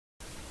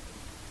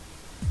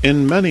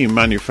In many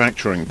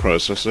manufacturing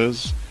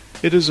processes,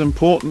 it is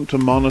important to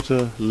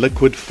monitor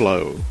liquid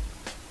flow.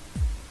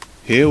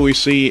 Here we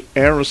see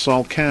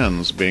aerosol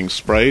cans being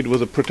sprayed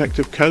with a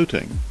protective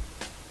coating.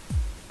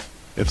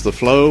 If the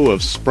flow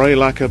of spray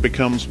lacquer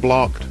becomes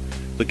blocked,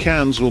 the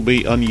cans will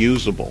be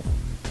unusable.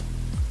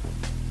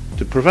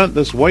 To prevent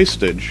this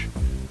wastage,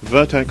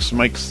 Vertex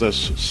makes this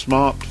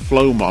smart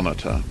flow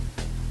monitor.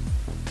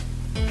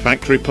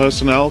 Factory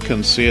personnel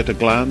can see at a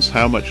glance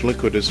how much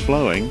liquid is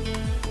flowing,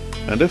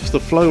 and if the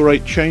flow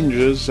rate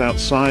changes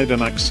outside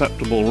an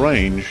acceptable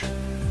range,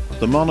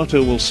 the monitor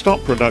will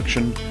stop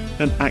production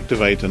and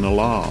activate an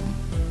alarm.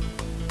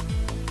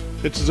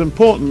 It is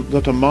important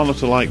that a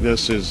monitor like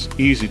this is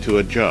easy to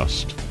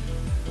adjust,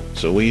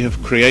 so we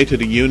have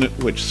created a unit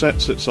which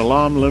sets its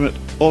alarm limit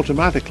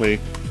automatically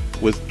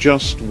with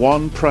just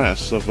one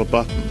press of a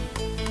button.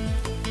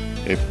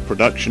 If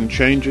production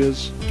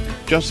changes,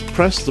 just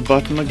press the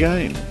button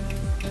again.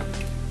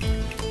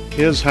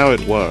 Here's how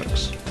it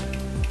works.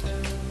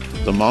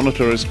 The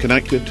monitor is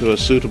connected to a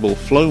suitable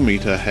flow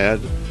meter head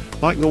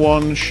like the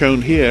one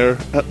shown here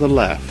at the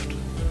left.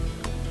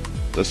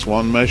 This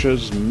one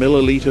measures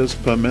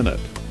milliliters per minute.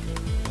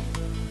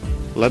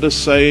 Let us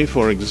say,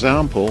 for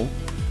example,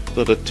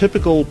 that a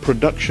typical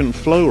production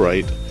flow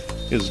rate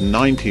is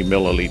 90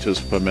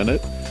 milliliters per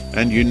minute,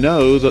 and you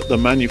know that the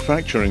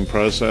manufacturing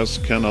process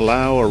can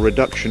allow a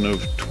reduction of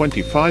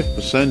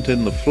 25%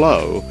 in the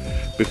flow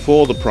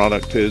before the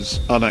product is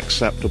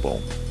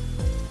unacceptable.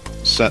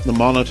 Set the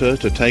monitor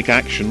to take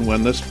action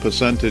when this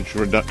percentage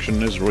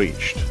reduction is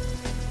reached.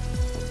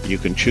 You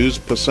can choose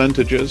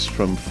percentages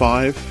from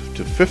 5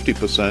 to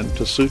 50%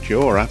 to suit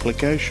your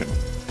application.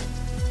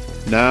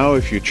 Now,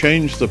 if you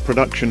change the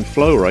production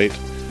flow rate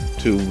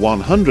to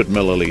 100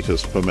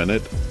 milliliters per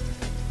minute,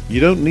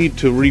 you don't need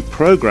to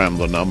reprogram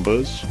the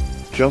numbers,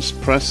 just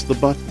press the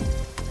button.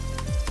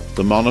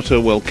 The monitor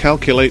will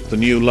calculate the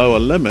new lower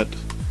limit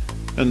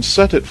and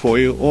set it for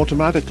you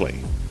automatically.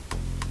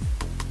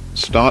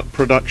 Start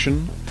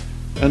production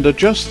and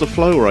adjust the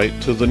flow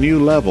rate to the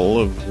new level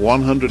of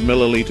 100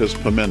 milliliters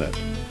per minute.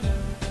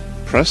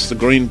 Press the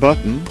green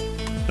button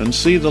and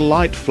see the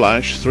light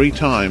flash 3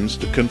 times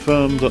to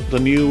confirm that the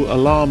new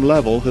alarm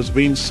level has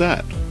been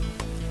set.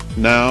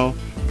 Now,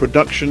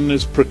 production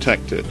is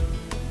protected.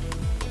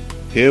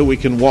 Here we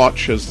can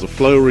watch as the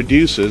flow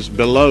reduces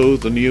below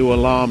the new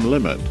alarm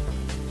limit.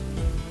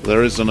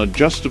 There is an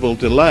adjustable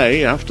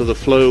delay after the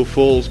flow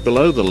falls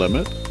below the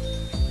limit.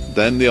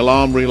 Then the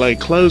alarm relay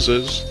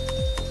closes,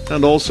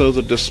 and also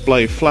the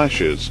display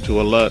flashes to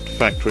alert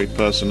factory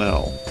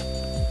personnel.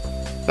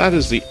 That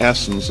is the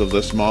essence of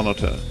this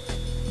monitor.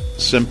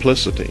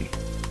 Simplicity.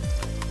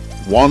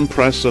 One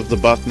press of the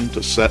button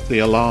to set the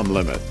alarm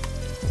limit.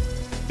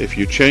 If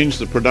you change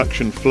the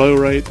production flow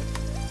rate,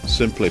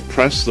 simply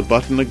press the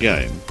button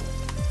again.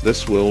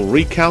 This will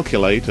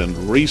recalculate and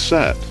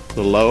reset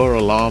the lower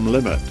alarm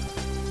limit.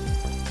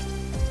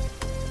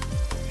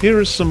 Here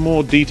is some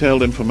more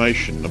detailed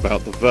information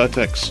about the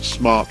Vertex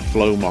Smart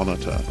Flow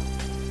Monitor.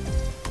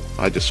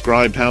 I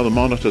described how the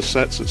monitor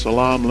sets its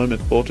alarm limit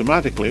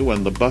automatically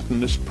when the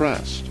button is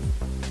pressed.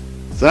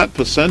 That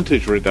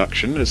percentage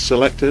reduction is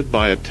selected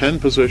by a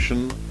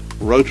 10-position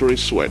rotary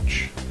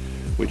switch,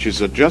 which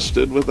is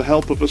adjusted with the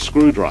help of a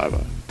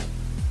screwdriver.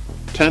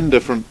 10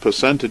 different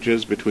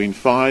percentages between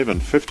 5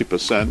 and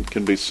 50%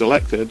 can be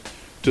selected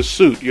to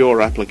suit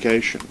your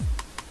application.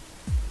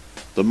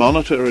 The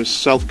monitor is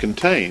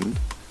self-contained,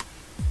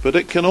 but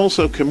it can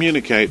also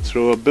communicate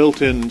through a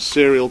built-in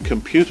serial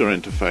computer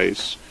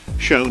interface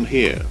shown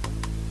here.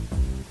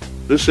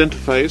 This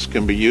interface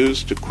can be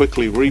used to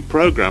quickly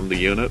reprogram the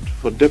unit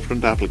for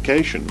different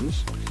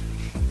applications,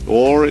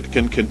 or it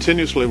can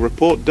continuously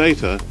report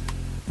data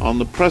on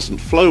the present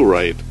flow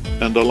rate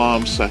and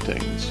alarm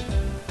settings.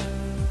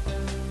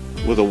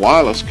 With a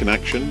wireless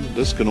connection,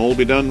 this can all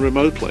be done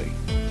remotely.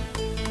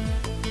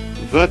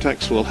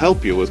 Vertex will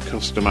help you with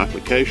custom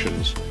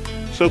applications,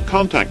 so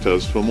contact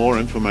us for more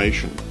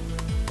information.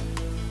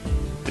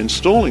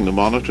 Installing the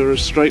monitor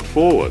is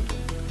straightforward.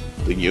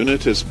 The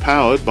unit is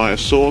powered by a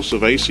source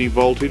of AC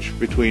voltage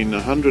between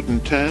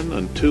 110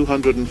 and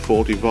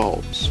 240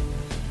 volts.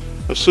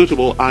 A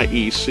suitable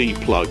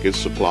IEC plug is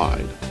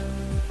supplied.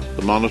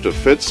 The monitor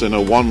fits in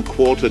a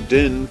 1/4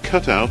 DIN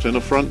cutout in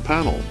a front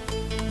panel.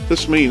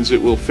 This means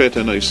it will fit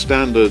in a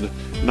standard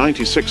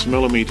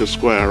 96mm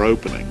square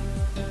opening.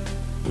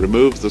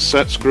 Remove the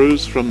set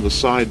screws from the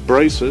side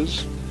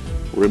braces,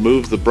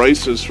 remove the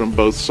braces from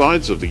both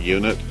sides of the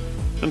unit,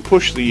 and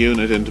push the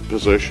unit into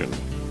position.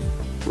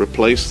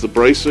 Replace the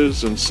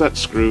braces and set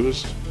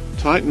screws,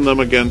 tighten them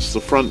against the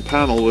front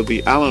panel with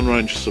the Allen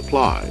wrench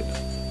supplied.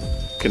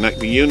 Connect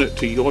the unit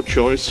to your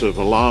choice of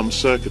alarm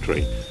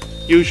circuitry,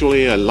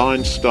 usually a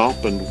line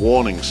stop and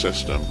warning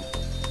system.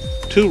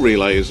 2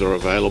 relays are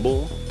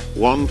available,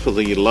 one for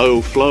the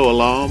low flow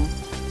alarm,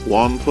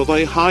 one for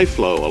the high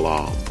flow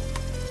alarm.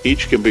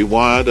 Each can be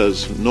wired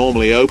as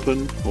normally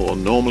open or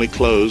normally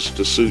closed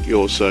to suit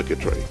your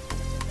circuitry.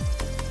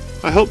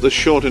 I hope this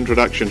short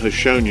introduction has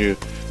shown you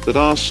that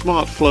our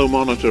smart flow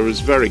monitor is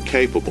very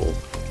capable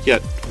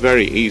yet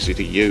very easy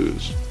to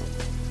use.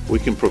 We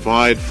can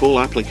provide full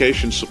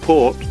application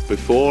support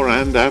before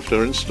and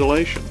after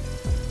installation.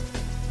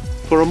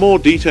 For a more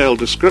detailed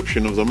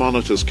description of the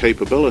monitor's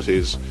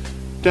capabilities,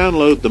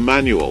 download the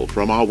manual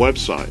from our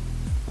website.